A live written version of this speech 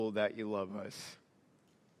know that you love us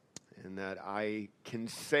and that I can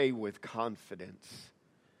say with confidence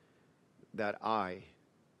that I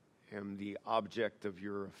am the object of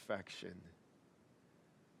your affection.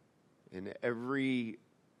 And every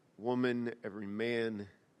woman, every man,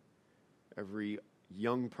 every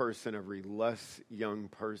young person, every less young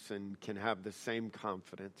person can have the same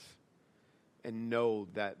confidence and know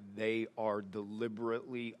that they are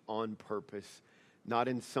deliberately on purpose, not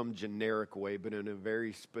in some generic way, but in a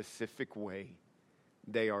very specific way,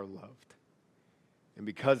 they are loved. And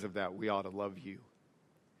because of that, we ought to love you.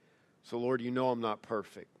 So Lord, you know I'm not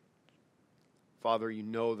perfect. Father, you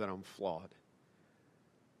know that I'm flawed.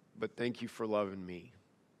 But thank you for loving me.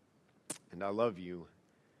 And I love you.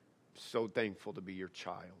 So thankful to be your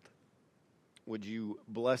child. Would you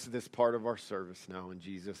bless this part of our service now in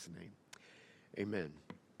Jesus' name? Amen.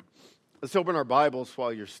 Let's open our Bibles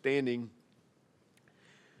while you're standing.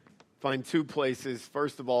 Find two places.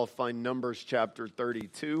 First of all, find Numbers chapter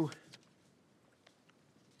 32.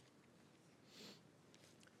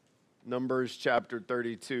 Numbers chapter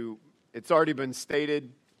 32. It's already been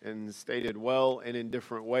stated and stated well and in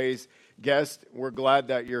different ways. Guest, we're glad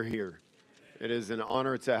that you're here. It is an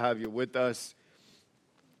honor to have you with us.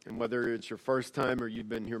 And whether it's your first time or you've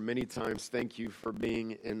been here many times, thank you for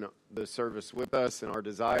being in the service with us. And our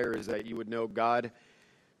desire is that you would know God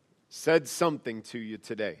said something to you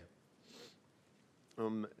today.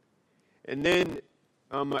 And then,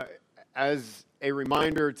 as a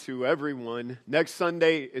reminder to everyone, next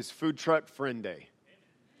Sunday is Food Truck Friend Day.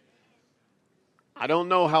 I don't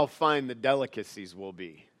know how fine the delicacies will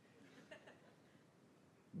be,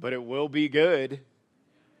 but it will be good,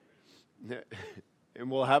 and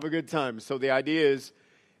we'll have a good time. So the idea is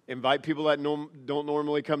invite people that don't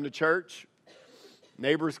normally come to church,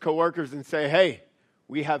 neighbors, coworkers, and say, hey,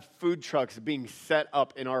 we have food trucks being set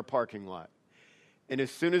up in our parking lot. And as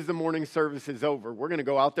soon as the morning service is over, we're going to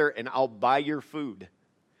go out there and I'll buy your food.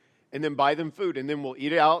 And then buy them food. And then we'll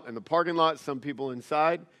eat it out in the parking lot, some people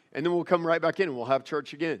inside. And then we'll come right back in and we'll have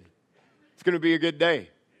church again. It's going to be a good day.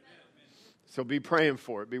 So be praying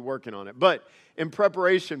for it. Be working on it. But in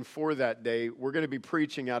preparation for that day, we're going to be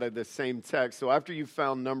preaching out of the same text. So after you've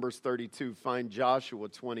found Numbers 32, find Joshua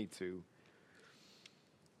 22.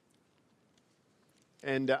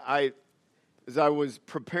 And as I was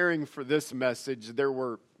preparing for this message, there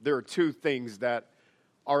are two things that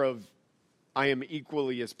I am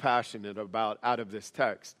equally as passionate about out of this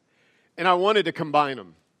text. And I wanted to combine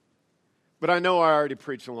them. But I know I already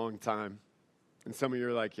preached a long time. And some of you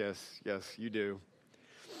are like, yes, you do.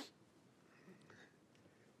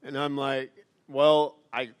 And I'm like, well,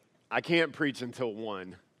 I can't preach until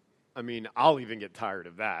 1. I mean, I'll even get tired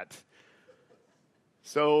of that.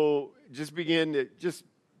 So just begin to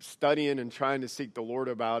studying and trying to seek the Lord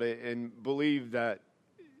about it and believe that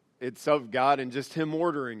it's of God and just Him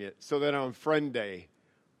ordering it so that on Friend Day,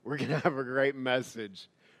 we're going to have a great message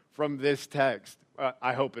from this text.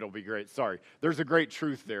 I hope it'll be great. Sorry. There's a great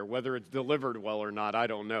truth there. Whether it's delivered well or not, I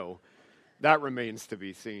don't know. That remains to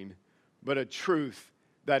be seen. But a truth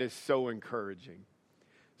that is so encouraging.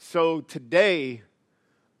 So today,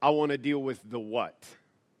 I want to deal with the what.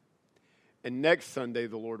 And next Sunday,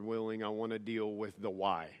 the Lord willing, I want to deal with the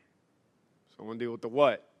why. So I want to deal with the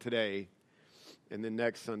what today. And then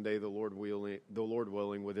next Sunday, the Lord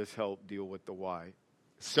willing, with His help, deal with the why.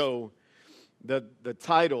 So the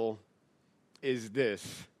title is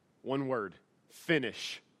this, one word,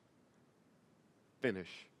 finish. Finish.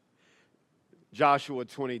 Joshua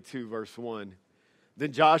 22, verse 1.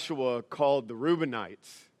 Then Joshua called the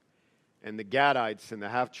Reubenites and the Gadites and the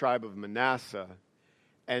half-tribe of Manasseh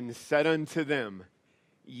and said unto them,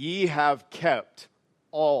 Ye have kept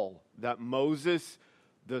all that Moses,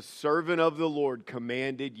 the servant of the Lord,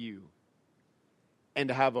 commanded you,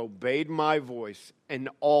 and have obeyed my voice and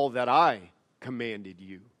all that I commanded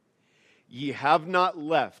you. Ye have not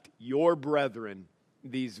left your brethren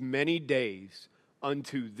these many days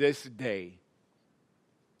unto this day,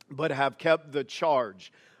 but have kept the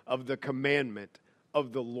charge of the commandment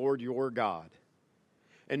of the Lord your God.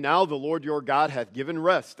 And now the Lord your God hath given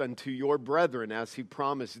rest unto your brethren as He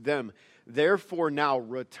promised them. Therefore now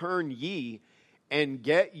return ye and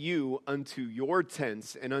get you unto your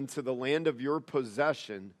tents and unto the land of your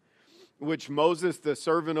possession, which Moses the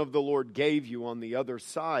servant of the Lord gave you on the other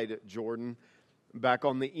side Jordan, back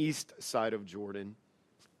on the east side of Jordan.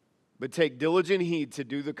 But take diligent heed to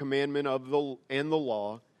do the commandment and the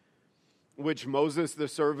law, which Moses the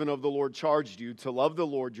servant of the Lord charged you, to love the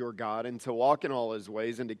Lord your God, and to walk in all His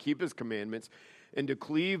ways, and to keep His commandments, and to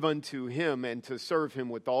cleave unto Him, and to serve Him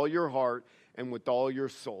with all your heart and with all your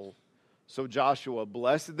soul. So Joshua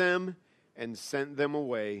blessed them and sent them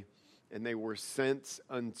away, and they were sent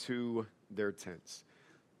unto their tents.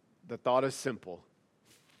 The thought is simple.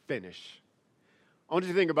 Finish. I want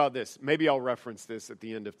you to think about this. Maybe I'll reference this at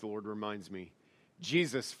the end if the Lord reminds me.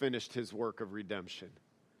 Jesus finished his work of redemption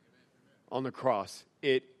on the cross.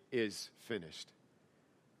 It is finished.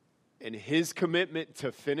 And his commitment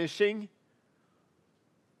to finishing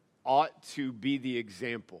ought to be the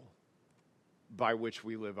example by which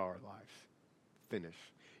we live our lives. Finish.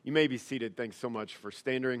 You may be seated. Thanks so much for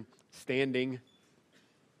standing.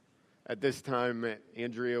 At this time,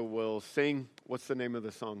 Andrea will sing. What's the name of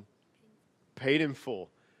the song? Paid in Full.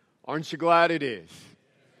 Aren't you glad it is?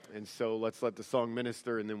 And so let's let the song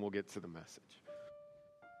minister, and then we'll get to the message.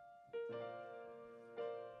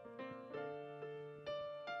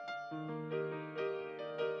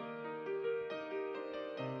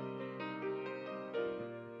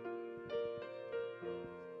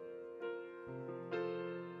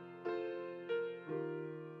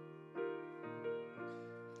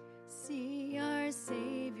 See our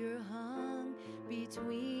Savior hung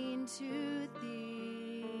between two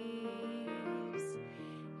thieves.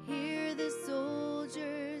 Hear the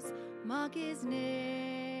soldiers mock his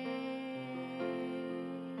name.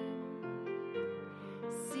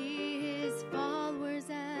 See his followers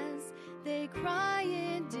as they cry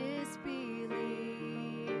in disbelief.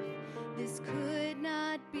 This could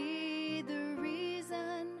not be the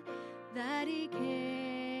reason that he came.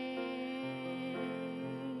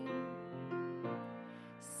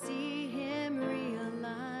 See him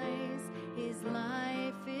realize his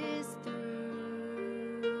life is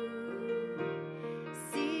through.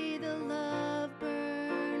 See the love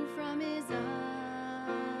burn from his eyes.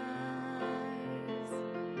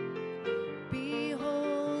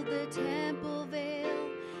 Behold the temple veil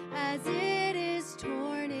as it is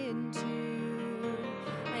torn in two,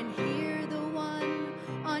 and hear the one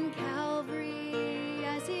on Calvary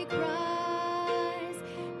as he cries,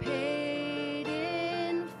 paid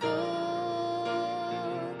in full.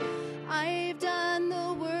 I've done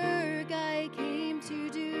the work I came to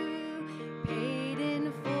do, paid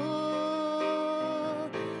in full.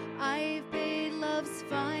 I've paid love's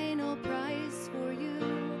final price for you.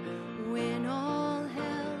 When all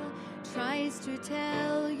hell tries to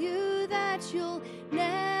tell you that you'll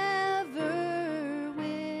never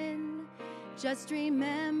win, just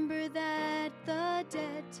remember that the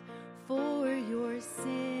debt for your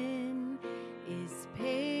sin is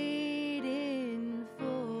paid in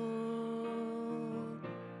full.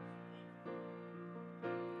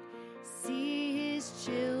 See his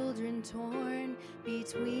children torn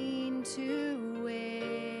between two ways.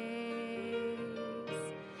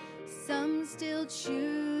 Some still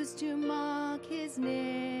choose to mock his name.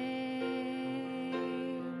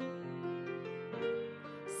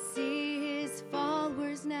 See his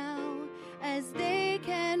followers now as they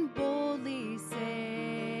can boldly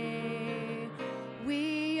say,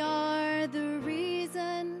 we are the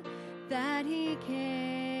reason that he came.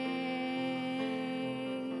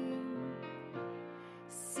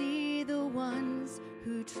 See the ones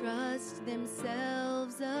who trust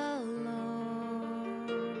themselves alone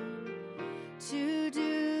to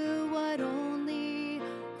do what only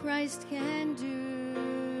Christ can do.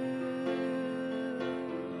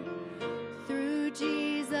 Through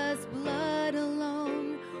Jesus' blood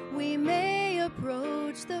alone, we may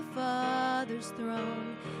approach the Father's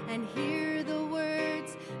throne and hear the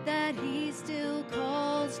words that he still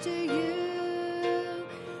calls to you.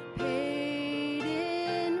 Paid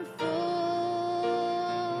in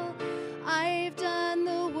full. I've done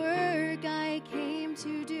the work I came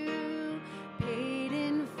to do. Paid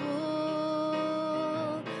in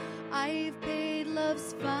full. I've paid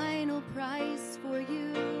love's final price for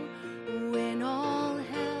you. When all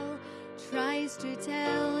hell tries to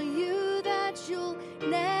tell you that you'll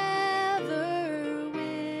never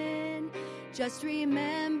win, just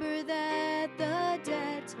remember that the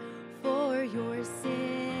debt for your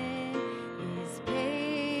sin is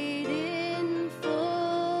paid in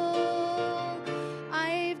full.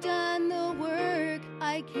 I've done the work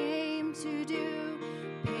I came to do,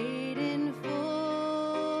 paid in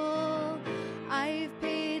full. I've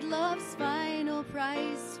paid love's final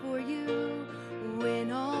price for you.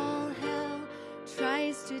 When all hell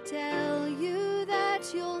tries to tell you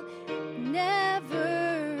that you'll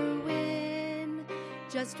never win,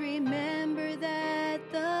 just remember that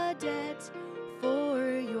the debt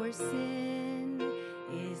for your sin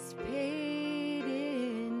is paid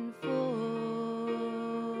in full.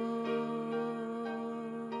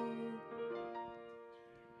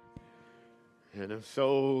 And I'm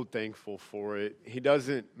so thankful for it. He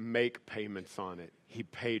doesn't make payments on it. He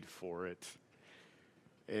paid for it.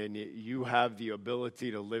 and you have the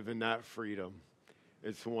ability to live in that freedom.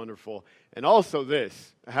 It's wonderful. And also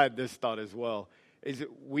this, I had this thought as well, is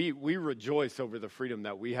that we rejoice over the freedom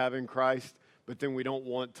that we have in Christ, but then we don't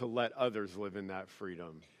want to let others live in that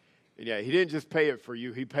freedom. And yeah, he didn't just pay it for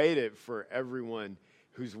you. He paid it for everyone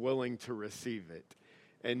who's willing to receive it.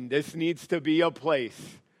 And this needs to be a place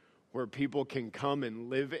where people can come and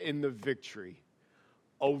live in the victory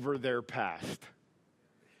over their past.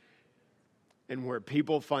 And where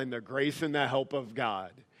people find the grace and the help of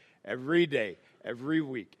God every day, every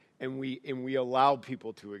week. And we allow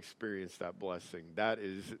people to experience that blessing.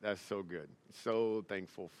 That's so good. So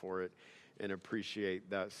thankful for it and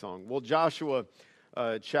appreciate that song. Well, Joshua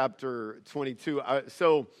chapter 22.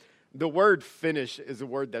 So the word finish is a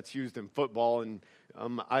word that's used in football, and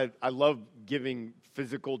I love giving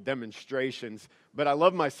physical demonstrations, but I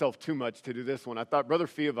love myself too much to do this one. I thought Brother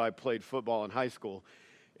Fiovi played football in high school,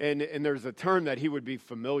 and there's a term that he would be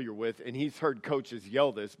familiar with, and he's heard coaches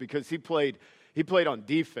yell this because he played on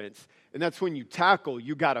defense, and that's when you tackle,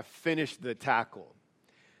 you got to finish the tackle.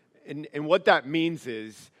 And what that means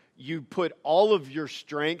is you put all of your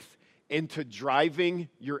strength into driving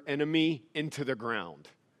your enemy into the ground.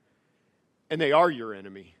 And they are your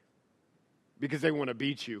enemy because they want to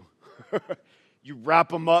beat you. You wrap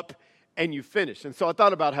them up and you finish. And so I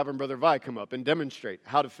thought about having Brother Vi come up and demonstrate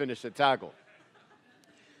how to finish a tackle.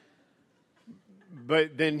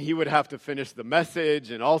 But then he would have to finish the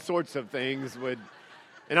message and all sorts of things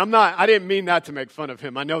and I didn't mean that to make fun of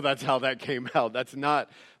him. I know that's how that came out. That's not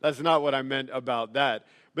what I meant about that.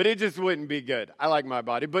 But it just wouldn't be good. I like my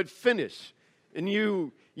body, but finish. And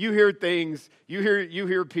you hear things, you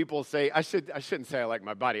hear people say, I shouldn't say I like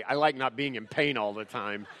my body. I like not being in pain all the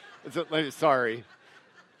time. Sorry.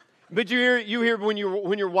 But you hear when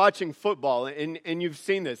you're watching football, and you've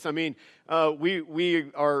seen this. I mean, we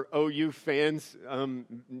are OU fans.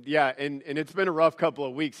 Yeah, and it's been a rough couple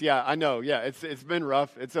of weeks. Yeah, I know. Yeah, it's been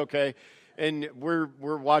rough. It's okay. And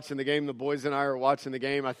we're watching the game. The boys and I are watching the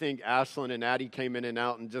game. I think Ashlyn and Addie came in and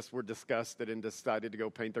out and just were disgusted and decided to go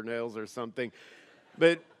paint their nails or something.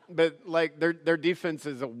 But like their defense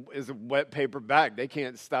is a wet paper bag. They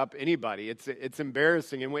can't stop anybody. It's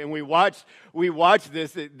embarrassing. And we watched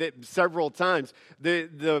this several times.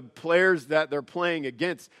 The players that they're playing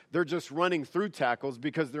against, they're just running through tackles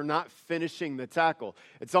because they're not finishing the tackle.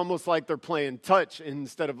 It's almost like they're playing touch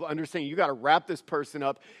instead of understanding you got to wrap this person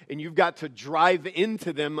up and you've got to drive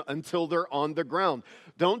into them until they're on the ground.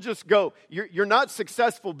 Don't just go. You're not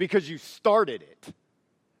successful because you started it.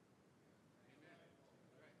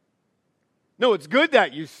 No, it's good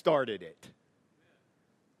that you started it.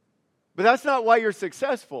 But that's not why you're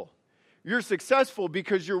successful. You're successful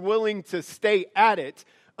because you're willing to stay at it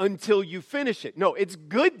until you finish it. No, it's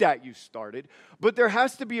good that you started, but there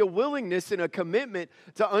has to be a willingness and a commitment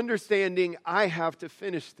to understanding I have to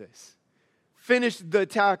finish this. Finish the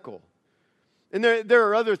tackle. And there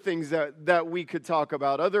are other things that we could talk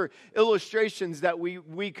about, other illustrations that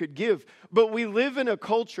we could give. But we live in a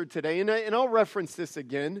culture today, and I'll reference this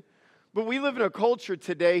again, but we live in a culture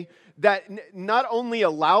today that not only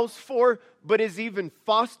allows for, but is even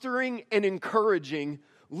fostering and encouraging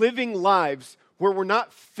living lives where we're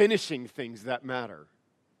not finishing things that matter.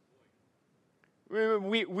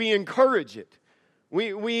 We encourage it.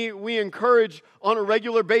 We encourage on a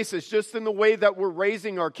regular basis, just in the way that we're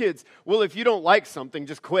raising our kids. Well, if you don't like something,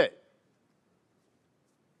 just quit.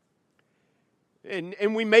 And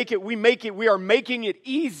we are making it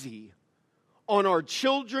easy on our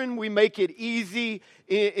children. We make it easy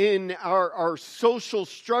in our social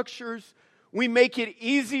structures. We make it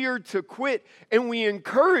easier to quit, and we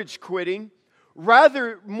encourage quitting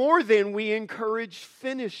more than we encourage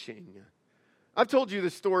finishing. I've told you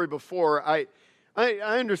this story before. I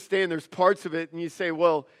understand there's parts of it, and you say,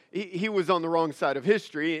 well, he was on the wrong side of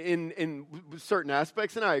history in certain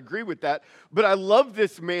aspects, and I agree with that. But I love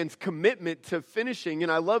this man's commitment to finishing,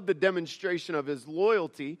 and I love the demonstration of his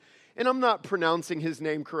loyalty. And I'm not pronouncing his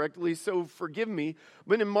name correctly, so forgive me.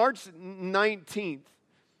 But in March 19th,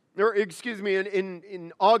 or excuse me,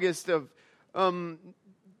 in August of the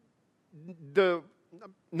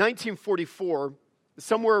 1944,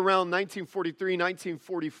 somewhere around 1943,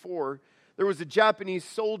 1944, there was a Japanese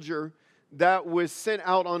soldier that was sent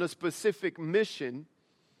out on a specific mission,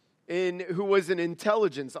 and who was an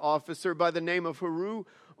intelligence officer by the name of Haru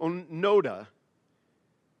Onoda.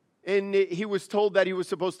 And he was told that he was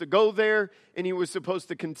supposed to go there, and he was supposed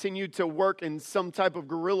to continue to work in some type of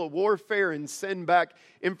guerrilla warfare and send back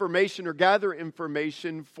information or gather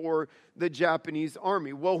information for the Japanese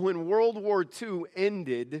army. Well, when World War II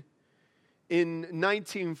ended in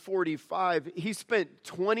 1945, he spent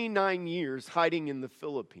 29 years hiding in the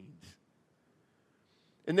Philippines.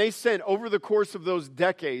 And they sent, over the course of those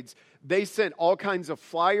decades, they sent all kinds of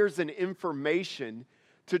flyers and information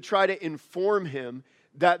to try to inform him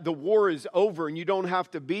that the war is over and you don't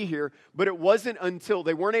have to be here. But it wasn't until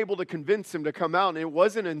they weren't able to convince him to come out, and it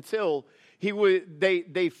wasn't until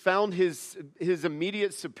they found his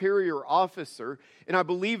immediate superior officer, and I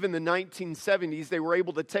believe in the 1970s they were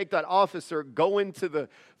able to take that officer, go into the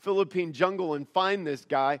Philippine jungle and find this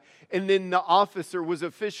guy, and then the officer was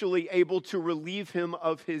officially able to relieve him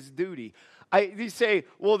of his duty. You say,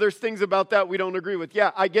 well, there's things about that we don't agree with.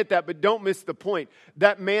 Yeah, I get that, but don't miss the point.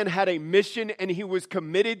 That man had a mission, and he was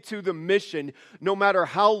committed to the mission no matter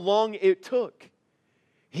how long it took.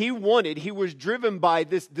 He was driven by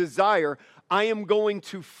this desire. I am going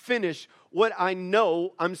to finish what I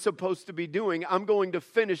know I'm supposed to be doing. I'm going to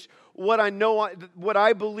finish what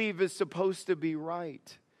I believe is supposed to be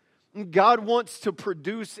right. God wants to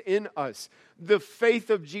produce in us the faith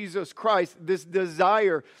of Jesus Christ, this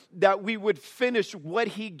desire that we would finish what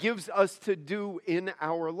He gives us to do in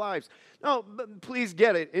our lives. Now, please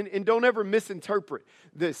get it, and don't ever misinterpret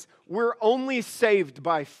this. We're only saved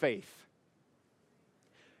by faith.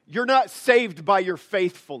 You're not saved by your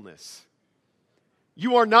faithfulness.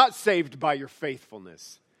 You are not saved by your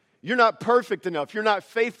faithfulness. You're not perfect enough. You're not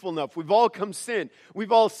faithful enough. We've all sinned.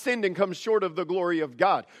 We've all sinned and come short of the glory of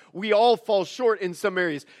God. We all fall short in some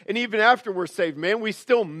areas. And even after we're saved, man, we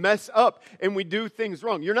still mess up and we do things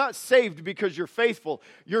wrong. You're not saved because you're faithful.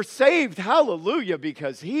 You're saved, hallelujah,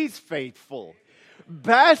 because He's faithful.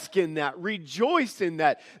 Bask in that. Rejoice in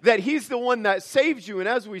that He's the one that saves you. And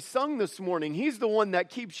as we sung this morning, He's the one that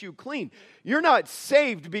keeps you clean. You're not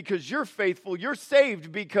saved because you're faithful. You're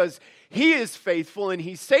saved because He is faithful, and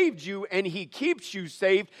He saved you, and He keeps you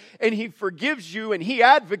saved, and He forgives you, and He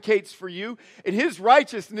advocates for you, and His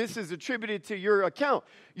righteousness is attributed to your account.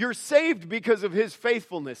 You're saved because of His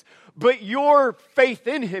faithfulness. But your faith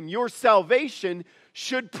in Him, your salvation,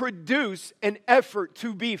 should produce an effort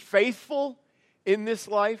to be faithful in this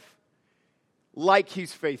life like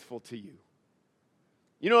He's faithful to you.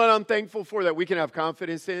 You know what I'm thankful for that we can have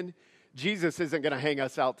confidence in? Jesus isn't going to hang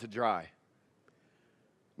us out to dry.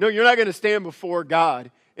 No, you're not going to stand before God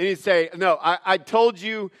and He'd say, no, I told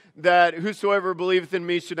you that whosoever believeth in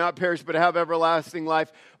me should not perish but have everlasting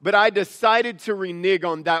life, but I decided to renege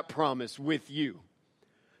on that promise with you.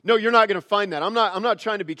 No, you're not going to find that. I'm not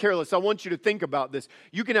trying to be careless. I want you to think about this.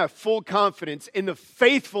 You can have full confidence in the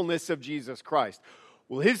faithfulness of Jesus Christ.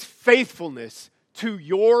 Well, His faithfulness to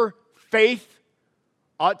your faith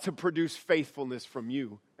ought to produce faithfulness from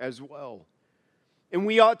you as well. And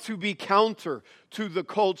we ought to be counter to the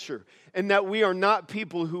culture, and that we are not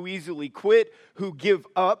people who easily quit, who give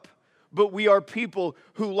up, but we are people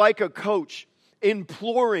who, like a coach,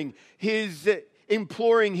 imploring his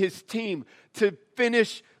team to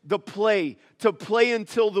finish the play, to play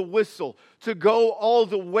until the whistle, to go all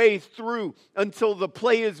the way through until the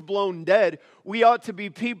play is blown dead. We ought to be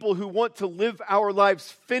people who want to live our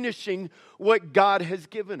lives finishing what God has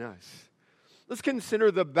given us. Let's consider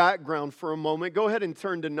the background for a moment. Go ahead and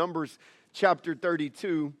turn to Numbers chapter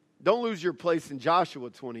 32. Don't lose your place in Joshua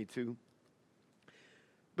 22.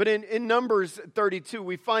 But in Numbers 32,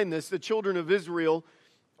 we find this. The children of Israel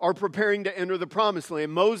are preparing to enter the promised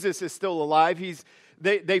land. Moses is still alive.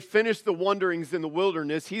 They finished the wanderings in the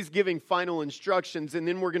wilderness. He's giving final instructions, and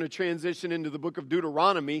then we're going to transition into the book of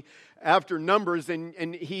Deuteronomy after Numbers,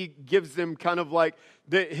 and he gives them kind of like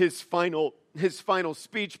his final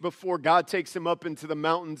speech before God takes him up into the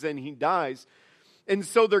mountains and he dies. And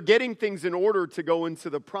so they're getting things in order to go into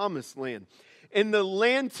the promised land. In the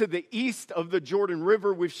land to the east of the Jordan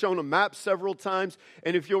River, we've shown a map several times.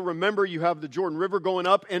 And if you'll remember, you have the Jordan River going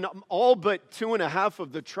up, and all but 2.5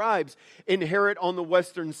 of the tribes inherit on the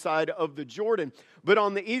western side of the Jordan. But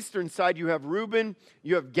on the eastern side, you have Reuben,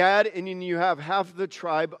 you have Gad, and then you have half the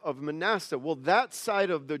tribe of Manasseh. Well, that side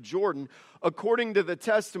of the Jordan, according to the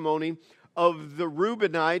testimony of the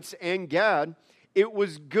Reubenites and Gad, it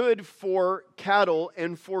was good for cattle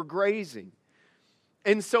and for grazing.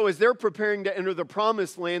 And so as they're preparing to enter the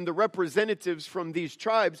promised land, the representatives from these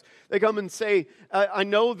tribes, they come and say, I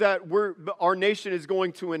know that our nation is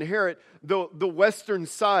going to inherit the western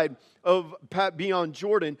side of beyond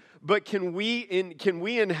Jordan, but can we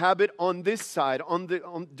inhabit on this side,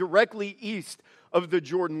 on directly east of the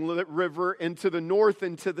Jordan River, and to the north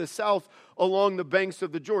and to the south along the banks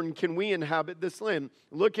of the Jordan? Can we inhabit this land?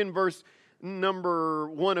 Look in verse number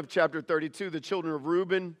 1 of chapter 32. The children of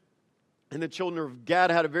Reuben and the children of Gad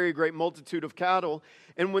had a very great multitude of cattle.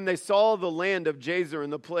 And when they saw the land of Jazer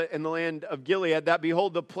and the land of Gilead, that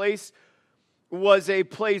behold, the place was a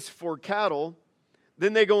place for cattle.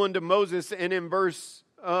 Then they go into Moses, and in verse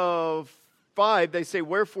 5, they say,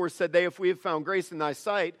 "Wherefore," said they, "if we have found grace in thy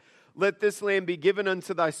sight, let this land be given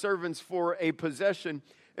unto thy servants for a possession,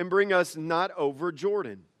 and bring us not over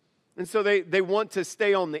Jordan." And so they want to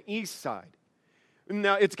stay on the east side.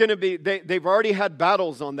 Now, it's going to be, they've already had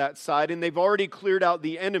battles on that side, and they've already cleared out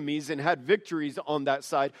the enemies and had victories on that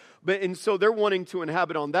side. And so they're wanting to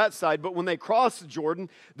inhabit on that side. But when they cross Jordan,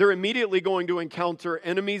 they're immediately going to encounter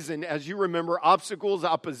enemies. And as you remember, obstacles,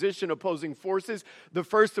 opposition, opposing forces, the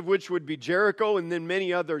first of which would be Jericho, and then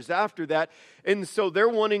many others after that. And so they're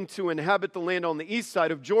wanting to inhabit the land on the east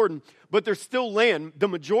side of Jordan. But there's still land, the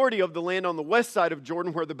majority of the land on the west side of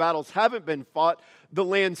Jordan, where the battles haven't been fought, the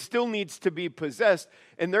land still needs to be possessed.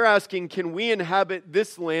 And they're asking, can we inhabit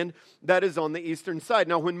this land that is on the eastern side?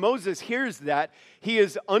 Now, when Moses hears that, he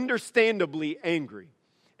is understandably angry.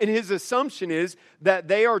 And his assumption is that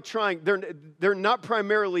they are trying, they're not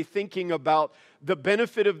primarily thinking about the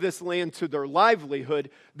benefit of this land to their livelihood.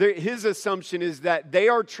 His assumption is that they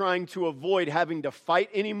are trying to avoid having to fight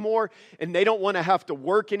anymore, and they don't want to have to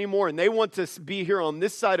work anymore, and they want to be here on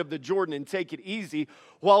this side of the Jordan and take it easy,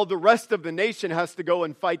 while the rest of the nation has to go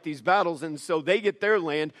and fight these battles. And so they get their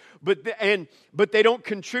land, but they don't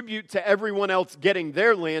contribute to everyone else getting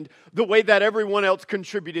their land the way that everyone else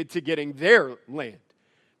contributed to getting their land.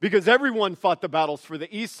 Because everyone fought the battles for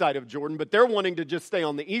the east side of Jordan, but they're wanting to just stay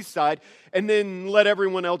on the east side and then let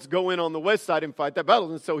everyone else go in on the west side and fight that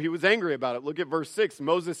battle. And so he was angry about it. Look at verse 6.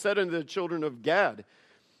 Moses said unto the children of Gad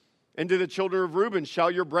and to the children of Reuben, "Shall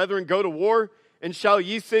your brethren go to war, and shall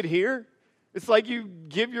ye sit here?" It's like you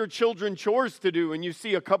give your children chores to do, and you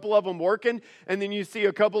see a couple of them working, and then you see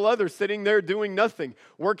a couple others sitting there doing nothing,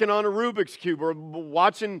 working on a Rubik's Cube or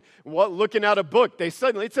looking at a book.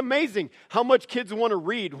 It's amazing how much kids want to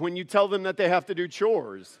read when you tell them that they have to do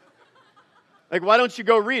chores. Like, why don't you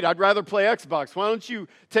go read? I'd rather play Xbox. Why don't you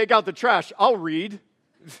take out the trash? I'll read.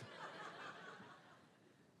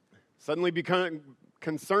 Suddenly become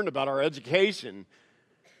concerned about our education.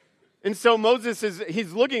 And so Moses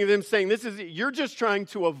he's looking at them saying, you're just trying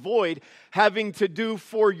to avoid having to do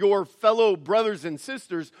for your fellow brothers and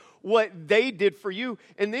sisters what they did for you.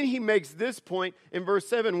 And then he makes this point in verse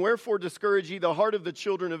 7, "Wherefore discourage ye the heart of the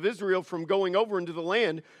children of Israel from going over into the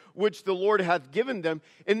land which the Lord hath given them."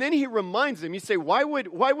 And then he reminds them. You say, why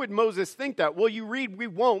would Moses think that? Well, we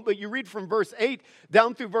won't, but you read from verse 8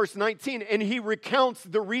 down through verse 19, and he recounts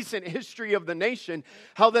the recent history of the nation,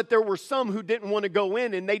 how that there were some who didn't want to go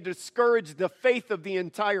in, and they discouraged the faith of the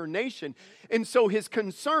entire nation. And so his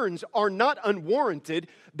concerns are not unwarranted.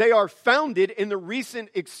 They are founded in the recent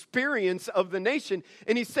experience of the nation.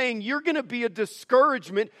 And he's saying, you're going to be a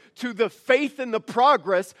discouragement to the faith and the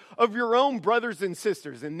progress of your own brothers and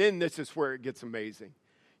sisters. And then this is where it gets amazing.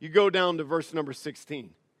 You go down to verse number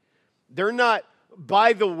 16. They're not,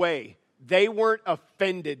 by the way, they weren't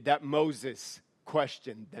offended that Moses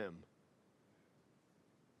questioned them.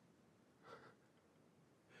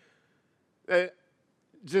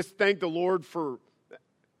 Just thank the Lord for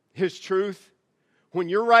His truth. When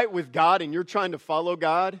you're right with God and you're trying to follow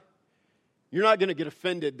God, you're not going to get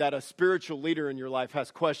offended that a spiritual leader in your life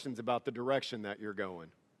has questions about the direction that you're going.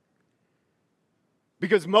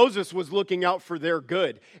 Because Moses was looking out for their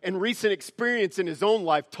good, and recent experience in his own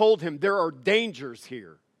life told him there are dangers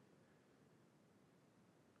here.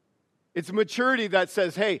 It's maturity that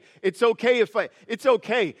says, hey, it's okay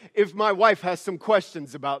if my wife has some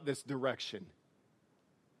questions about this direction.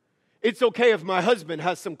 It's okay if my husband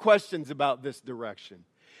has some questions about this direction.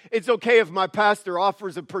 It's okay if my pastor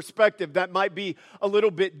offers a perspective that might be a little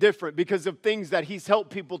bit different because of things that he's helped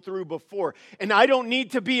people through before. And I don't need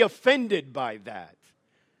to be offended by that.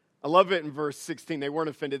 I love it in verse 16. They weren't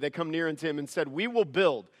offended. They come near unto him and said, "We will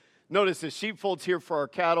build." Notice this, sheepfolds here for our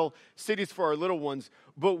cattle, cities for our little ones,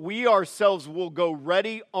 but we ourselves will go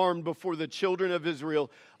ready armed before the children of Israel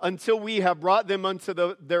until we have brought them unto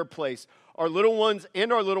their place. Our little ones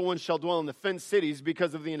shall dwell in the fenced cities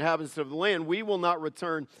because of the inhabitants of the land. We will not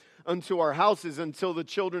return unto our houses until the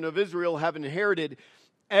children of Israel have inherited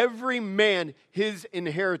every man his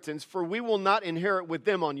inheritance. For we will not inherit with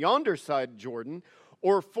them on yonder side Jordan,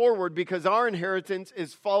 or forward, because our inheritance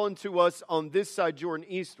is fallen to us on this side Jordan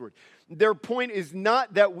eastward. Their point is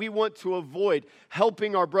not that we want to avoid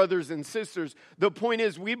helping our brothers and sisters. The point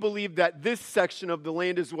is we believe that this section of the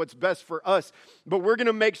land is what's best for us, but we're going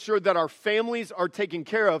to make sure that our families are taken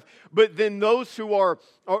care of. But then those who are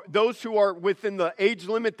within the age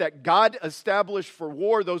limit that God established for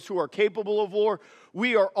war, those who are capable of war,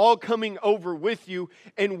 we are all coming over with you,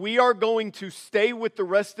 and we are going to stay with the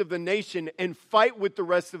rest of the nation and fight with the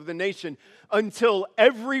rest of the nation until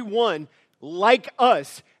everyone like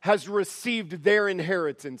us, has received their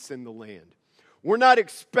inheritance in the land. We're not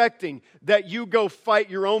expecting that you go fight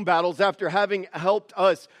your own battles after having helped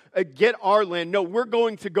us get our land. No, we're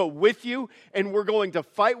going to go with you, and we're going to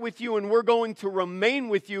fight with you, and we're going to remain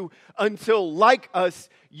with you until, like us,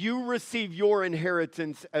 you receive your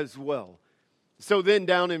inheritance as well. So then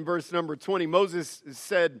down in verse number 20, Moses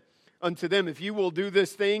said unto them, if you will do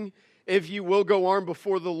this thing, if you will go armed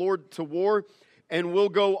before the Lord to war, and will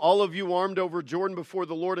go all of you armed over Jordan before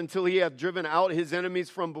the Lord until he hath driven out his enemies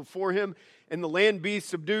from before him, and the land be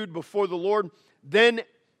subdued before the Lord, then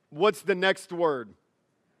what's the next word?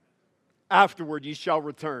 Afterward ye shall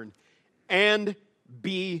return and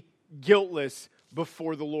be guiltless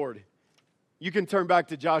before the Lord. You can turn back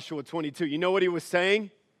to Joshua 22. You know what he was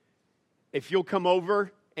saying? If you'll come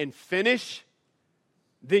over and finish,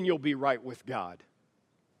 then you'll be right with God.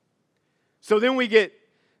 So then we get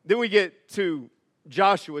to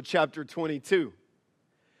Joshua chapter 22.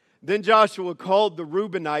 Then Joshua called the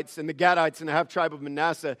Reubenites and the Gadites and the half tribe of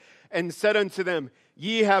Manasseh and said unto them,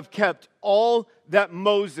 ye have kept all that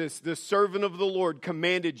Moses, the servant of the Lord,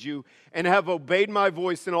 commanded you, and have obeyed my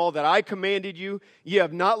voice in all that I commanded you. Ye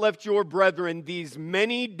have not left your brethren these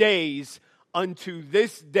many days unto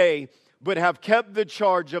this day, but have kept the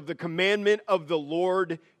charge of the commandment of the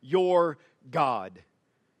Lord your God.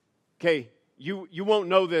 Okay, you won't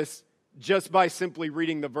know this just by simply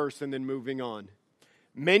reading the verse and then moving on.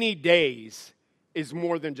 Many days is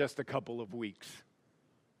more than just a couple of weeks.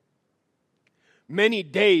 Many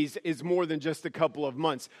days is more than just a couple of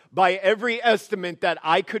months. By every estimate that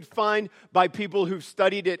I could find by people who've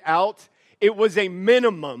studied it out, it was a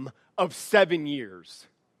minimum of 7 years.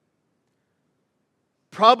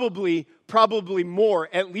 Probably more,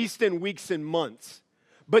 at least in weeks and months.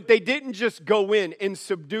 But they didn't just go in and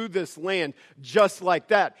subdue this land just like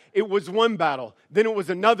that. It was one battle, then it was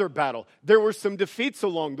another battle. There were some defeats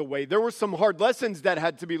along the way. There were some hard lessons that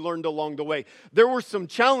had to be learned along the way. There were some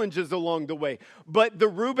challenges along the way. But the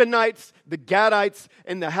Reubenites, the Gadites,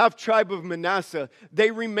 and the half tribe of Manasseh,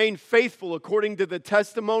 they remained faithful according to the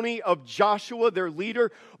testimony of Joshua, their leader,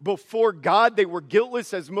 before God. They were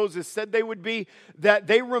guiltless, as Moses said they would be, that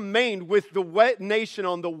they remained with the wet nation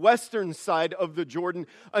on the western side of the Jordan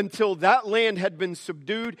until that land had been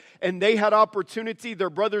subdued and they had opportunity, their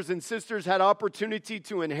brothers and sisters had opportunity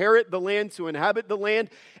to inherit the land, to inhabit the land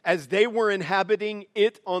as they were inhabiting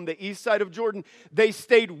it on the east side of Jordan. They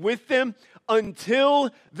stayed with them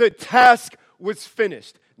until the task was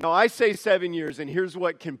finished. Now I say 7 years, and here's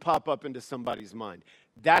what can pop up into somebody's mind.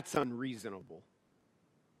 That's unreasonable.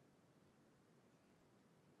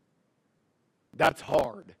 That's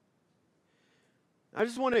hard. I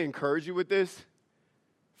just want to encourage you with this.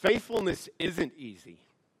 Faithfulness isn't easy.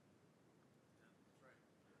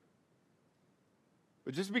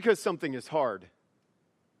 But just because something is hard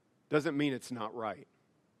doesn't mean it's not right.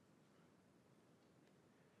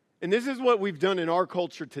 And this is what we've done in our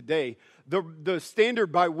culture today. The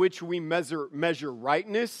standard by which we measure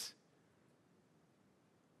rightness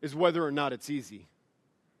is whether or not it's easy.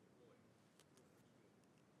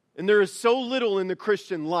 And there is so little in the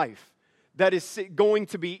Christian life that is going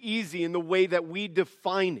to be easy in the way that we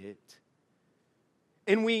define it.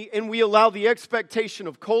 And we allow the expectation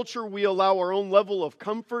of culture, we allow our own level of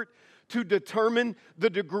comfort to determine the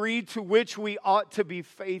degree to which we ought to be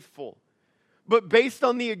faithful. But based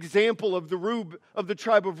on the example of the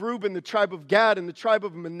tribe of Reuben, the tribe of Gad, and the tribe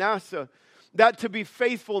of Manasseh, that to be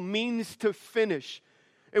faithful means to finish.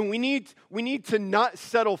 And we need to not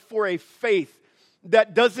settle for a faith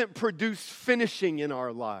that doesn't produce finishing in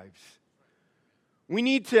our lives. We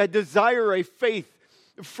need to desire a faith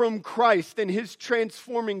from Christ and His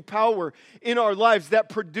transforming power in our lives that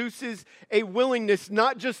produces a willingness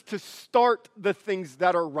not just to start the things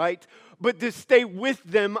that are right, but to stay with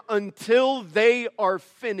them until they are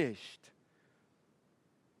finished.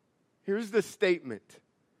 Here's the statement.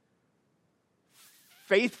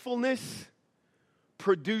 Faithfulness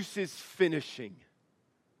produces finishing.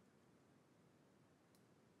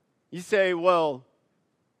 You say, well,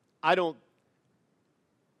 I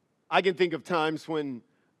can think of times when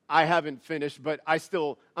I haven't finished, but I'm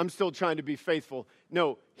still trying to be faithful.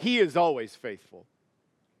 No, He is always faithful.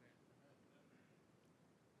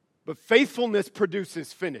 But faithfulness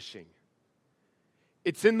produces finishing.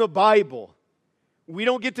 It's in the Bible. We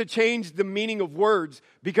don't get to change the meaning of words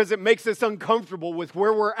because it makes us uncomfortable with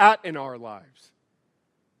where we're at in our lives.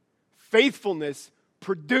 Faithfulness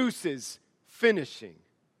produces finishing.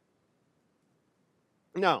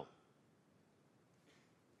 Now,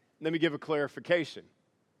 let me give a clarification.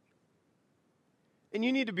 And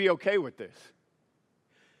you need to be okay with this.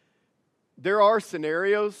 There are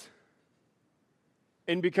scenarios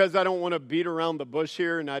And because I don't want to beat around the bush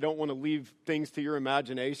here and I don't want to leave things to your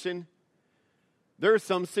imagination, there are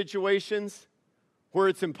some situations where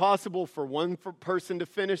it's impossible for one person to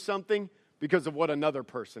finish something because of what another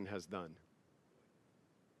person has done.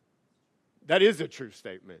 That is a true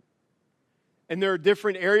statement. And there are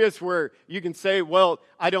different areas where you can say, well,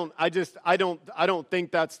 I don't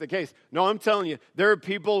think that's the case. No, I'm telling you, there are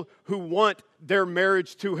people who want their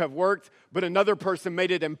marriage to have worked, but another person made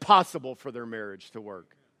it impossible for their marriage to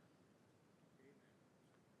work.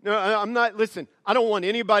 No, I don't want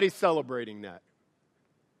anybody celebrating that.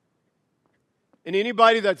 And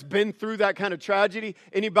anybody that's been through that kind of tragedy,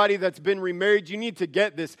 anybody that's been remarried, you need to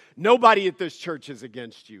get this. Nobody at this church is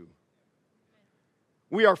against you.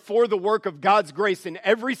 We are for the work of God's grace in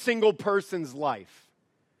every single person's life.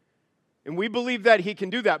 And we believe that He can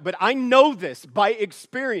do that. But I know this by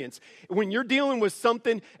experience. When you're dealing with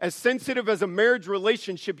something as sensitive as a marriage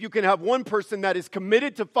relationship, you can have one person that is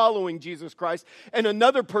committed to following Jesus Christ and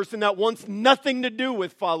another person that wants nothing to do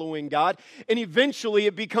with following God. And eventually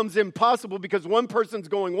it becomes impossible because one person's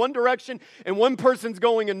going one direction and one person's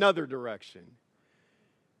going another direction.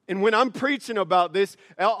 And when I'm preaching about this,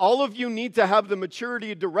 all of you need to have the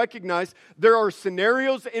maturity to recognize there are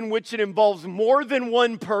scenarios in which it involves more than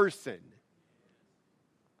one person.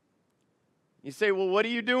 You say, well, what do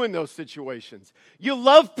you do in those situations? You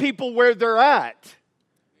love people where they're at.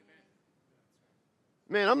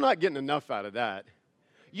 Man, I'm not getting enough out of that.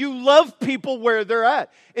 You love people where they're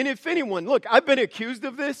at. And if anyone, look, I've been accused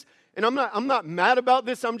of this. And I'm not mad about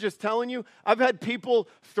this. I'm just telling you. I've had people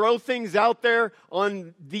throw things out there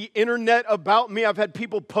on the internet about me. I've had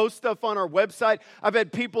people post stuff on our website. I've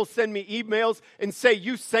had people send me emails and say,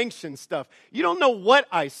 you sanction stuff. You don't know what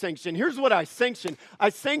I sanction. Here's what I sanction. I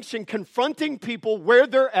sanction confronting people where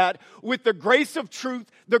they're at with the grace of truth,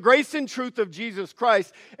 the grace and truth of Jesus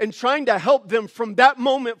Christ, and trying to help them from that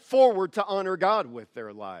moment forward to honor God with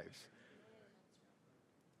their lives.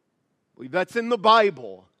 I believe that's in the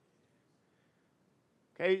Bible.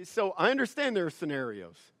 Okay, so I understand there are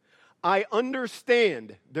scenarios. I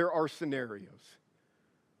understand there are scenarios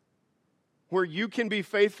where you can be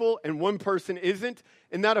faithful and one person isn't,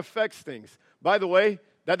 and that affects things. By the way,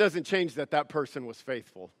 that doesn't change that person was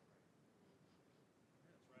faithful.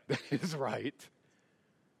 That is right.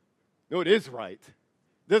 No, it is right.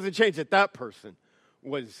 It doesn't change that person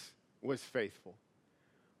was faithful.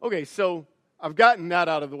 Okay, so I've gotten that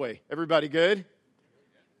out of the way. Everybody good?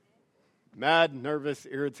 Mad, nervous,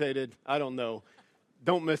 irritated, I don't know.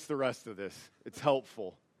 Don't miss the rest of this. It's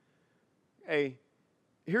helpful. Hey,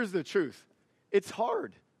 here's the truth. It's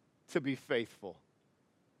hard to be faithful.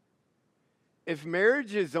 If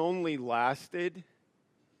marriage has only lasted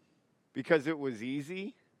because it was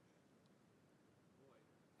easy,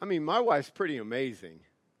 I mean, my wife's pretty amazing.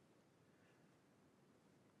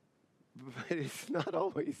 But it's not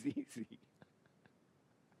always easy.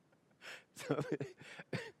 So,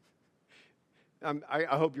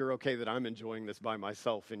 I hope you're okay that I'm enjoying this by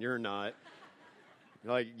myself and you're not.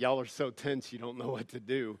 Like, y'all are so tense you don't know what to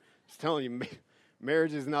do. Just telling you,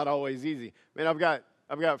 marriage is not always easy. Man, I've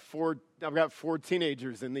got four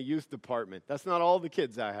teenagers in the youth department. That's not all the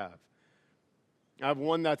kids I have. I have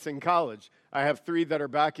one that's in college. I have 3 that are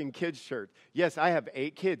back in kids' church. Yes, I have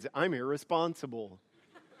 8 kids. I'm irresponsible.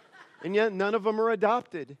 And yet none of them are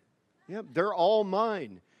adopted. Yep, they're all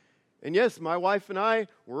mine. And yes, my wife and I,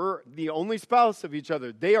 we're the only spouse of each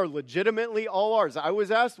other. They are legitimately all ours. I was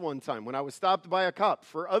asked one time when I was stopped by a cop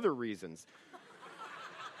for other reasons.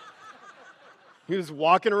 He was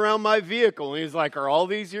walking around my vehicle, and he's like, are all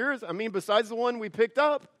these yours? I mean, besides the one we picked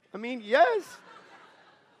up? I mean, yes.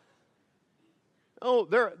 Oh,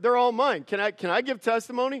 they're all mine. Can I give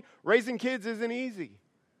testimony? Raising kids isn't easy.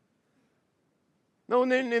 No,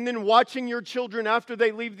 and then watching your children after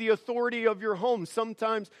they leave the authority of your home,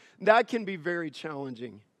 sometimes that can be very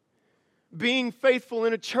challenging. Being faithful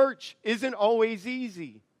in a church isn't always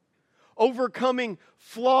easy. Overcoming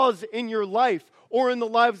flaws in your life or in the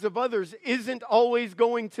lives of others isn't always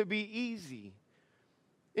going to be easy.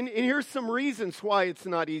 And here's some reasons why it's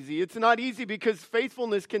not easy. It's not easy because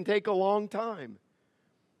faithfulness can take a long time.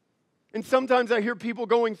 And sometimes I hear people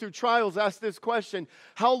going through trials ask this question,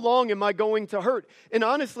 how long am I going to hurt? And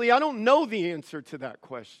honestly, I don't know the answer to that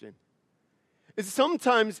question.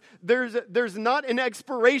 Sometimes there's not an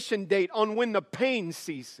expiration date on when the pain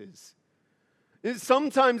ceases.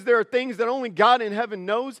 Sometimes there are things that only God in heaven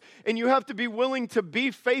knows, and you have to be willing to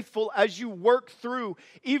be faithful as you work through,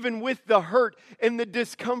 even with the hurt and the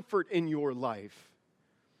discomfort in your life.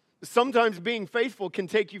 sometimes being faithful can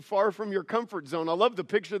take you far from your comfort zone. I love the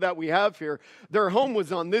picture that we have here. Their home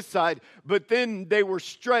was on this side, but then they were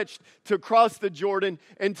stretched to cross the Jordan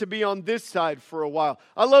and to be on this side for a while.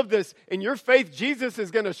 I love this. In your faith, Jesus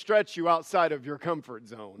is going to stretch you outside of your comfort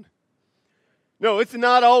zone. No, it's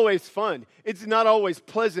not always fun. It's not always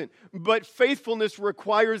pleasant. But faithfulness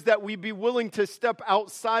requires that we be willing to step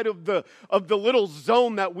outside of the little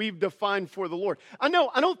zone that we've defined for the Lord. I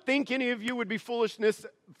don't think any of you would be foolish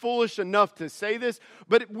enough to say this,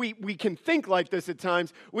 but we can think like this at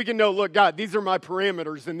times. We can know, look, God, these are my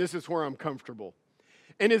parameters, and this is where I'm comfortable.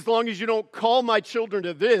 And as long as you don't call my children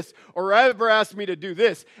to this or ever ask me to do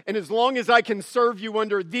this, and as long as I can serve you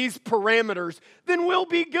under these parameters, then we'll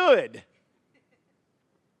be good.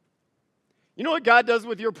 You know what God does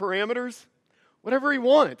with your parameters? Whatever He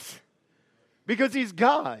wants. Because He's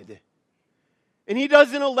God. And He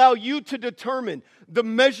doesn't allow you to determine the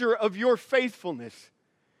measure of your faithfulness.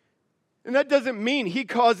 And that doesn't mean He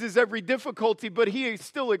causes every difficulty, but He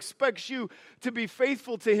still expects you to be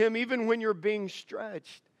faithful to Him even when you're being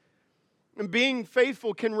stretched. And being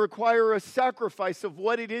faithful can require a sacrifice of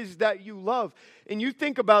what it is that you love. And you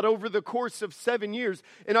think about over the course of 7 years,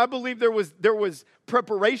 and I believe there was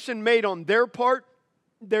preparation made on their part.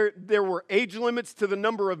 There were age limits to the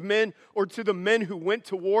number of men or to the men who went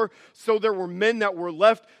to war. So there were men that were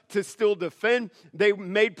left to still defend. They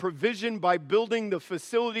made provision by building the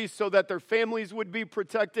facilities so that their families would be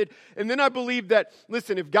protected. And then I believe that,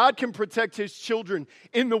 listen, if God can protect His children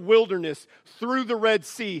in the wilderness, through the Red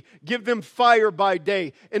Sea, give them fire by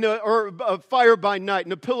day or fire by night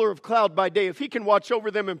and a pillar of cloud by day, if He can watch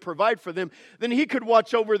over them and provide for them, then He could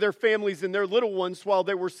watch over their families and their little ones while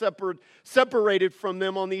they were separated from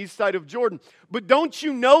them on the east side of Jordan. But don't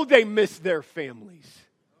you know they miss their families?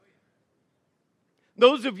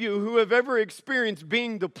 Those of you who have ever experienced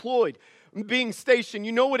being deployed, being stationed,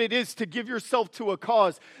 you know what it is to give yourself to a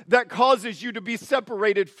cause that causes you to be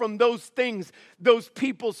separated from those things, those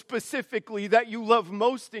people specifically that you love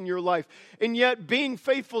most in your life. And yet being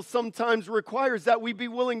faithful sometimes requires that we be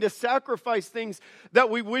willing to sacrifice things that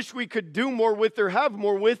we wish we could do more with or have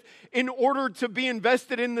more with in order to be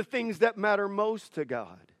invested in the things that matter most to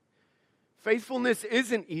God. Faithfulness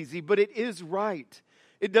isn't easy, but it is right.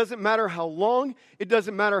 It doesn't matter how long. It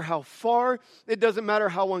doesn't matter how far. It doesn't matter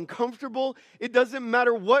how uncomfortable. It doesn't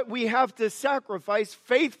matter what we have to sacrifice.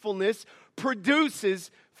 Faithfulness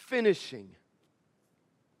produces finishing.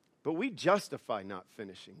 But we justify not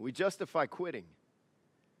finishing. We justify quitting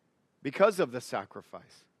because of the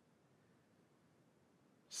sacrifice.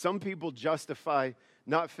 Some people justify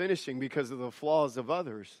not finishing because of the flaws of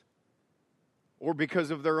others or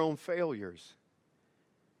because of their own failures.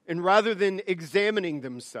 And rather than examining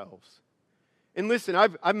themselves. And listen,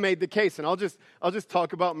 I've made the case, and I'll just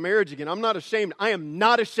talk about marriage again. I'm not ashamed. I am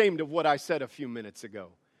not ashamed of what I said a few minutes ago.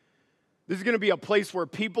 This is going to be a place where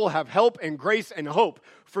people have help and grace and hope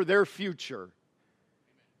for their future.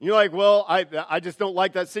 You're like, well, I just don't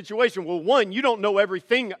like that situation. Well, one, you don't know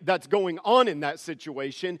everything that's going on in that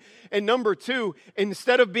situation. And number two,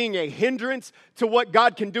 instead of being a hindrance to what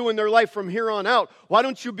God can do in their life from here on out, why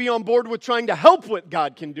don't you be on board with trying to help what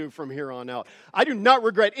God can do from here on out? I do not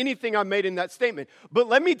regret anything I made in that statement. But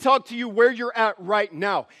let me talk to you where you're at right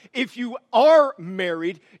now. If you are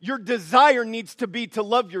married, your desire needs to be to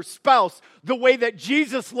love your spouse the way that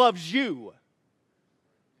Jesus loves you.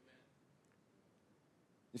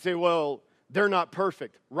 You say, well, they're not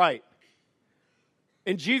perfect. Right.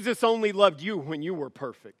 And Jesus only loved you when you were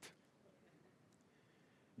perfect.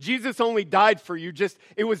 Jesus only died for you,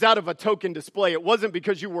 it was out of a token display. It wasn't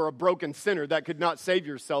because you were a broken sinner that could not save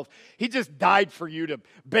yourself. He just died for you to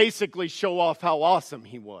basically show off how awesome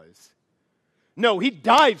He was. No, He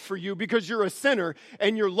died for you because you're a sinner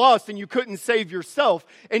and you're lost and you couldn't save yourself.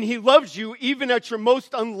 And He loves you even at your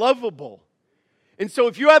most unlovable. And so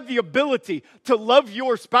if you have the ability to love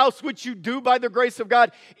your spouse, which you do by the grace of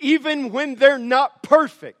God, even when they're not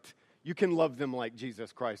perfect, you can love them like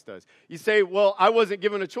Jesus Christ does. You say, well, I wasn't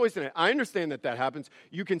given a choice in it. I understand that happens.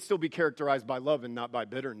 You can still be characterized by love and not by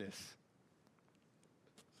bitterness.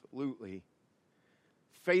 Absolutely.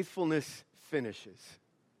 Faithfulness finishes.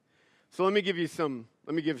 So let me give you some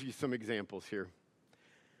examples here.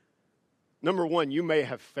 Number one, you may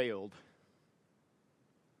have failed.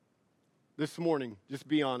 This morning, just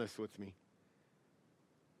be honest with me.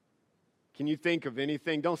 Can you think of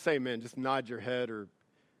anything? Don't say amen, just nod your head or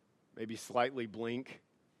maybe slightly blink.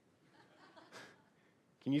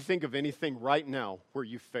 Can you think of anything right now where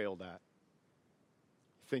you failed at?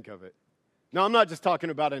 Think of it. Now, I'm not just talking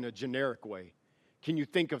about in a generic way. Can you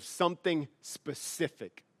think of something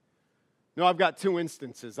specific? No, I've got two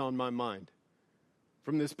instances on my mind.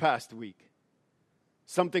 from this past week.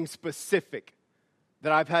 Something specific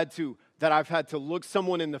that I've had to look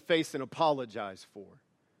someone in the face and apologize for.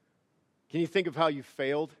 Can you think of how you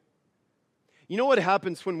failed? You know what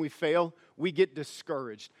happens when we fail? We get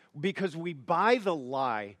discouraged because we buy the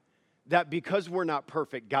lie that because we're not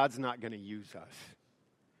perfect, God's not going to use us.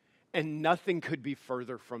 And nothing could be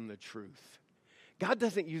further from the truth. God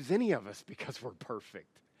doesn't use any of us because we're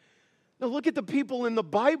perfect. Now look at the people in the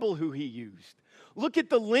Bible who he used. Look at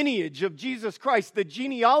the lineage of Jesus Christ, the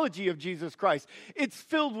genealogy of Jesus Christ. It's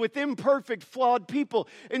filled with imperfect, flawed people.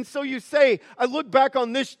 And so you say, I look back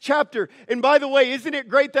on this chapter, and by the way, isn't it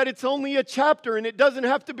great that it's only a chapter and it doesn't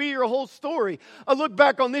have to be your whole story? I look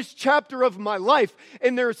back on this chapter of my life,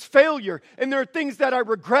 and there's failure, and there are things that I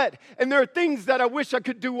regret, and there are things that I wish I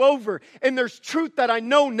could do over, and there's truth that I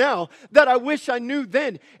know now that I wish I knew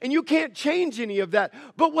then. And you can't change any of that.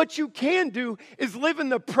 But what you can do is live in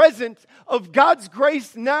the presence of God's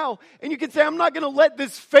grace now. And you can say, I'm not going to let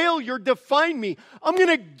this failure define me. I'm going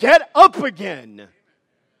to get up again.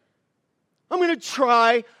 I'm going to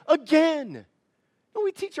try again. And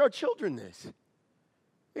we teach our children this.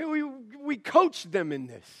 We coach them in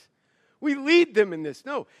this. We lead them in this.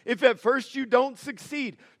 No, if at first you don't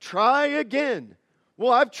succeed, try again.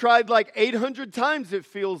 Well, I've tried like 800 times, it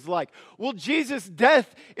feels like. Well, Jesus'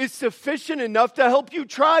 death is sufficient enough to help you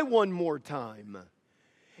try one more time.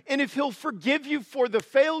 And if he'll forgive you for the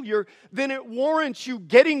failure, then it warrants you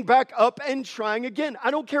getting back up and trying again. I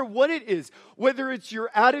don't care what it is, whether it's your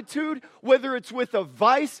attitude, whether it's with a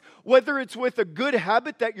vice, whether it's with a good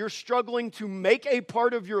habit that you're struggling to make a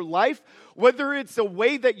part of your life, whether it's a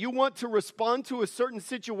way that you want to respond to a certain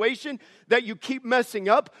situation that you keep messing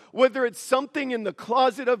up, whether it's something in the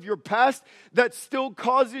closet of your past that still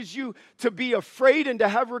causes you to be afraid and to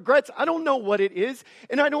have regrets. I don't know what it is,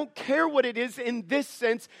 and I don't care what it is in this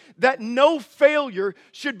sense that no failure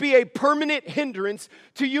should be a permanent hindrance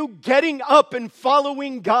to you getting up and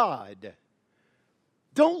following God.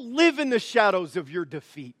 Don't live in the shadows of your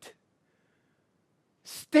defeat.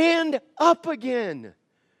 Stand up again.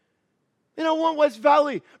 And I want West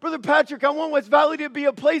Valley, Brother Patrick, I want West Valley to be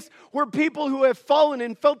a place where people who have fallen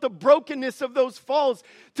and felt the brokenness of those falls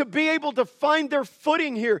to be able to find their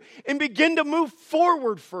footing here and begin to move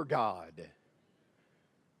forward for God.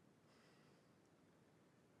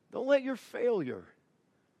 Don't let your failure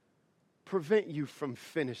prevent you from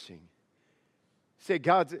finishing. Say,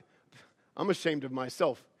 I'm ashamed of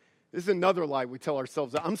myself. This is another lie we tell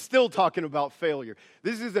ourselves. I'm still talking about failure.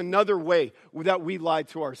 This is another way that we lie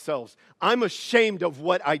to ourselves. I'm ashamed of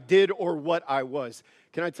what I did or what I was.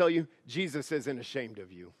 Can I tell you, Jesus isn't ashamed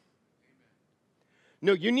of you.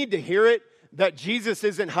 No, you need to hear it that Jesus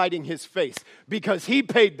isn't hiding his face because he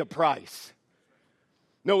paid the price.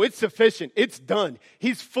 No, it's sufficient. It's done.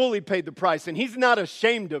 He's fully paid the price, and he's not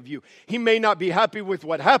ashamed of you. He may not be happy with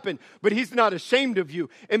what happened, but he's not ashamed of you.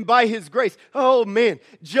 And by his grace, oh man,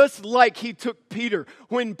 just like he took Peter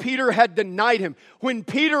when Peter had denied him, when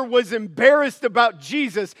Peter was embarrassed about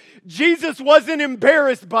Jesus, Jesus wasn't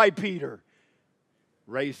embarrassed by Peter.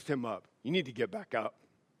 Raised him up. You need to get back up.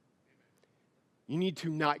 You need to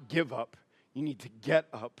not give up. You need to get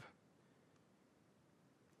up.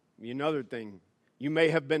 Another thing, you may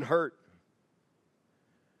have been hurt.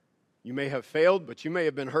 You may have failed, but you may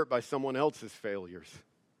have been hurt by someone else's failures.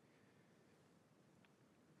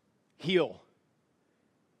 Heal.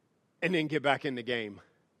 And then get back in the game.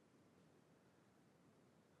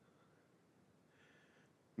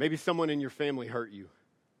 Maybe someone in your family hurt you.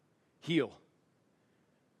 Heal.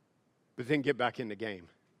 But then get back in the game.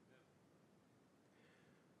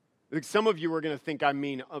 Some of you are going to think I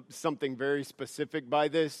mean something very specific by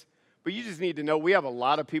this. But you just need to know we have a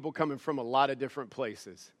lot of people coming from a lot of different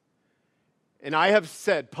places. And I have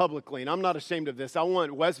said publicly, and I'm not ashamed of this, I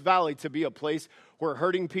want West Valley to be a place where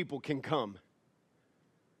hurting people can come.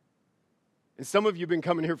 And some of you have been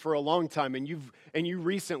coming here for a long time, and you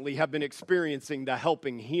recently have been experiencing the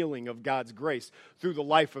helping, healing of God's grace through the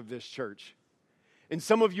life of this church. And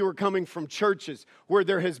some of you are coming from churches where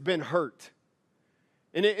there has been hurt.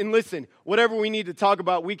 And listen, whatever we need to talk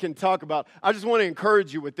about, we can talk about. I just want to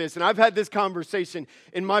encourage you with this. And I've had this conversation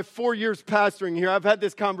in my 4 years pastoring here. I've had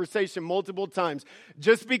this conversation multiple times.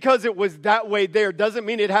 Just because it was that way there doesn't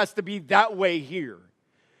mean it has to be that way here.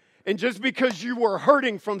 And just because you were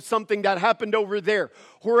hurting from something that happened over there,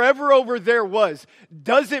 wherever over there was,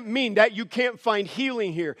 doesn't mean that you can't find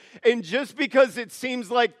healing here. And just because it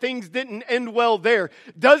seems like things didn't end well there,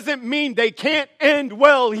 doesn't mean they can't end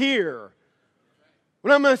well here.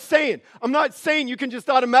 What am I saying? I'm not saying you can just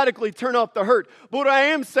automatically turn off the hurt. But what I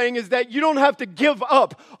am saying is that you don't have to give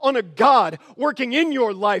up on a God working in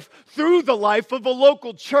your life through the life of a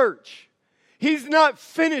local church. He's not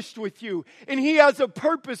finished with you, and He has a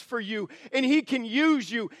purpose for you, and He can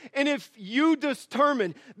use you. And if you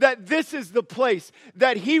determine that this is the place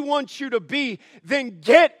that He wants you to be, then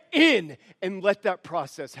get in and let that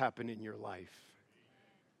process happen in your life.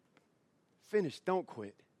 Finish. Don't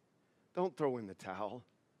quit. Don't throw in the towel.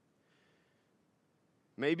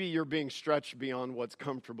 Maybe you're being stretched beyond what's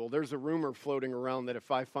comfortable. There's a rumor floating around that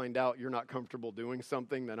if I find out you're not comfortable doing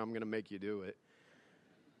something, then I'm going to make you do it.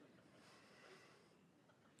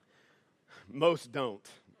 Most don't.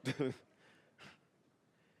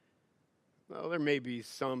 Well, there may be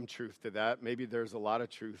some truth to that. Maybe there's a lot of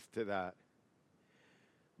truth to that.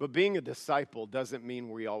 But being a disciple doesn't mean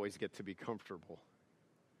we always get to be comfortable.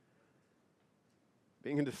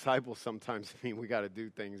 Being a disciple sometimes means we got to do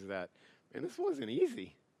things that, man, this wasn't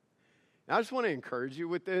easy. And I just want to encourage you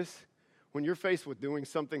with this. When you're faced with doing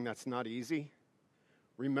something that's not easy,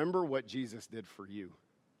 remember what Jesus did for you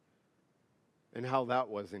and how that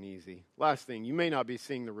wasn't easy. Last thing, you may not be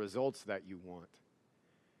seeing the results that you want.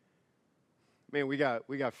 Man, we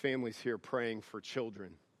got families here praying for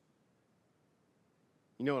children.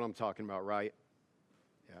 You know what I'm talking about, right?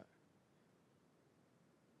 Yeah.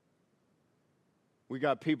 We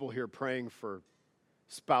got people here praying for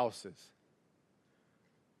spouses.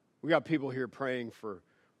 We got people here praying for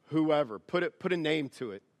whoever. Put a name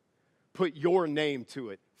to it. Put your name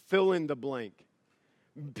to it. Fill in the blank.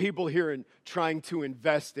 People here trying to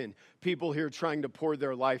invest in. People here trying to pour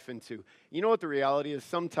their life into. You know what the reality is?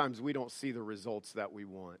 Sometimes we don't see the results that we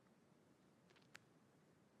want.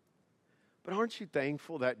 But aren't you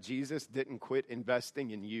thankful that Jesus didn't quit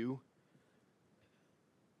investing in you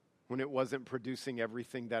when it wasn't producing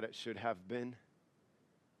everything that it should have been?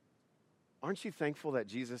 Aren't you thankful that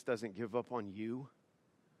Jesus doesn't give up on you?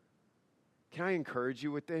 Can I encourage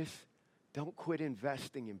you with this? Don't quit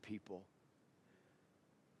investing in people.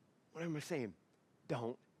 What am I saying?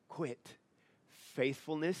 Don't quit.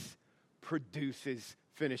 Faithfulness produces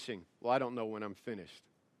finishing. Well, I don't know when I'm finished.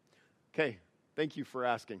 Okay, thank you for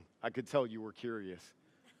asking. I could tell you were curious.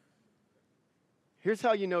 Here's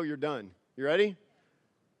how you know you're done. You ready?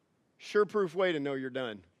 Sure-proof way to know you're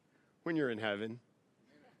done. When you're in heaven.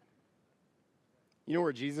 You know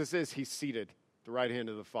where Jesus is? He's seated at the right hand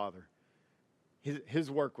of the Father. His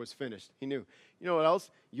work was finished. He knew. You know what else?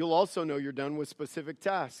 You'll also know you're done with specific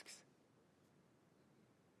tasks.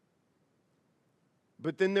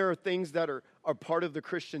 But then there are things that are part of the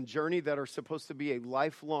Christian journey that are supposed to be a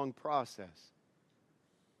lifelong process.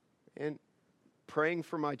 And praying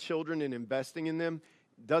for my children and investing in them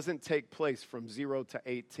doesn't take place from 0 to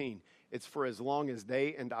 18. It's for as long as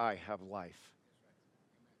they and I have life.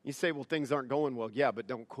 You say, well, things aren't going well. Yeah, but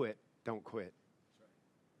don't quit. Don't quit.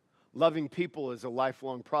 Loving people is a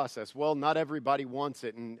lifelong process. Well, not everybody wants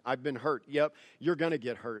it, and I've been hurt. Yep, you're going to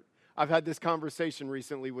get hurt. I've had this conversation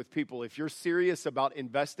recently with people. If you're serious about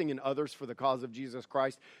investing in others for the cause of Jesus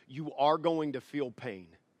Christ, you are going to feel pain.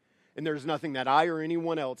 And there's nothing that I or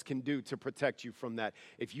anyone else can do to protect you from that.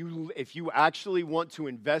 If you actually want to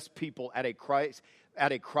invest people at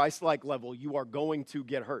a Christ-like level, you are going to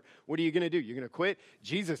get hurt. What are you going to do? You're going to quit?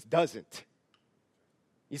 Jesus doesn't.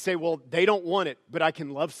 You say, well, they don't want it, but I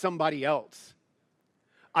can love somebody else.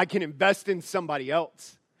 I can invest in somebody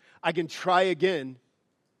else. I can try again.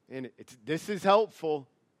 And this is helpful.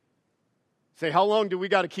 Say, how long do we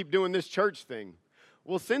got to keep doing this church thing?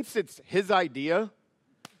 Well, since it's his idea,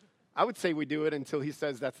 I would say we do it until he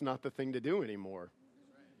says that's not the thing to do anymore.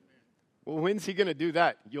 Well, when's he going to do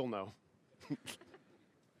that? You'll know.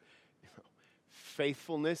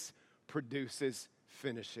 Faithfulness produces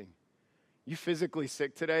finishing. You physically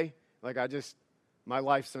sick today? My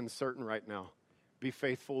life's uncertain right now. Be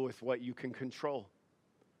faithful with what you can control.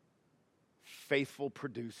 Faithful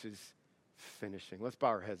produces finishing. Let's bow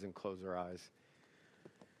our heads and close our eyes.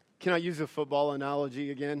 Can I use a football analogy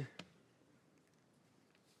again?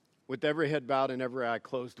 With every head bowed and every eye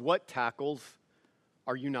closed, what tackles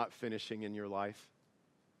are you not finishing in your life?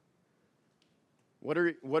 What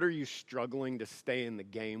are you struggling to stay in the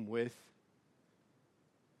game with?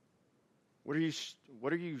 What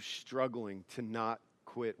are you struggling to not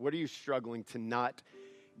quit? What are you struggling to not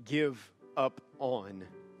give up on?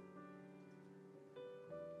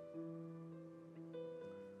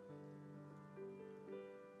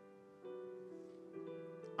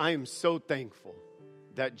 I am so thankful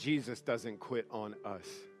that Jesus doesn't quit on us.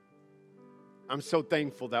 I'm so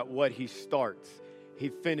thankful that what he starts, he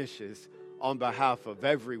finishes on behalf of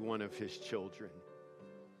every one of his children.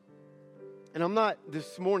 And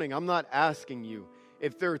this morning, I'm not asking you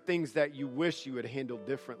if there are things that you wish you had handled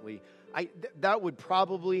differently. That would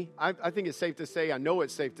probably, I think it's safe to say, I know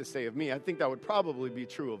it's safe to say of me, I think that would probably be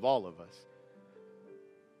true of all of us.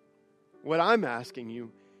 What I'm asking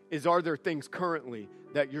you is, are there things currently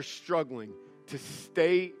that you're struggling to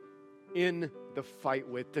stay in the fight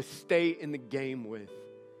with, to stay in the game with?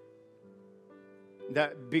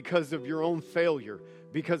 That because of your own failure,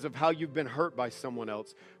 because of how you've been hurt by someone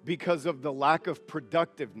else, because of the lack of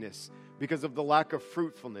productiveness, because of the lack of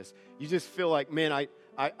fruitfulness, you just feel like, man,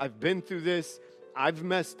 I've been through this, I've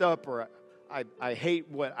messed up, or I hate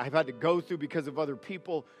what I've had to go through because of other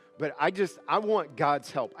people, but I want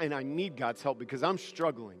God's help, and I need God's help because I'm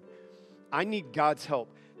struggling. I need God's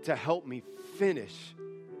help to help me finish,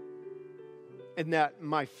 and that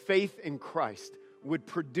my faith in Christ would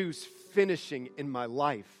produce finishing in my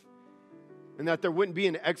life, and that there wouldn't be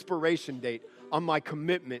an expiration date on my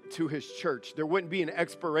commitment to His church. There wouldn't be an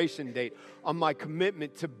expiration date on my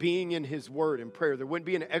commitment to being in His Word and prayer. There wouldn't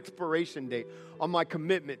be an expiration date on my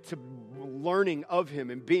commitment to learning of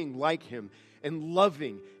Him and being like Him and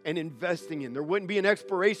loving and investing in. There wouldn't be an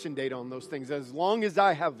expiration date on those things. As long as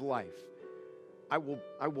I have life, I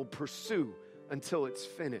will pursue until it's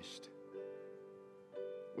finished.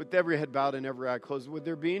 With every head bowed and every eye closed, would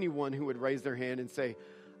there be anyone who would raise their hand and say,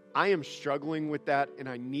 I am struggling with that and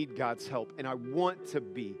I need God's help, and I want to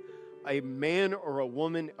be a man or a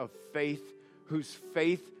woman of faith whose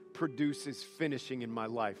faith produces finishing in my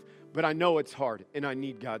life, but I know it's hard and I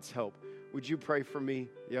need God's help. Would you pray for me?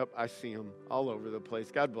 Yep, I see them all over the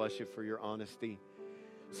place. God bless you for your honesty.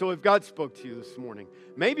 So if God spoke to you this morning,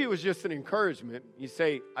 maybe it was just an encouragement. You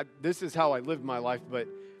say, this is how I live my life, but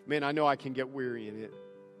man, I know I can get weary in it.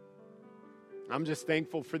 I'm just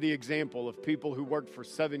thankful for the example of people who worked for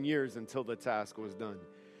 7 years until the task was done.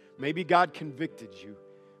 Maybe God convicted you.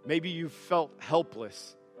 Maybe you felt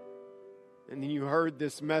helpless. And then you heard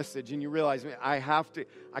this message and you realize, man, I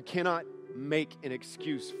cannot make an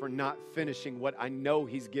excuse for not finishing what I know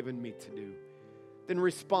He's given me to do. Then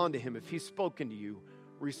respond to Him. If He's spoken to you,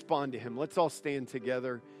 respond to Him. Let's all stand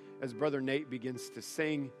together as Brother Nate begins to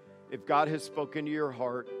sing. If God has spoken to your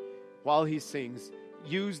heart while he sings,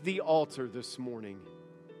 use the altar this morning.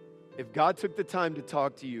 If God took the time to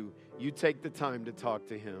talk to you, you take the time to talk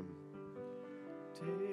to Him.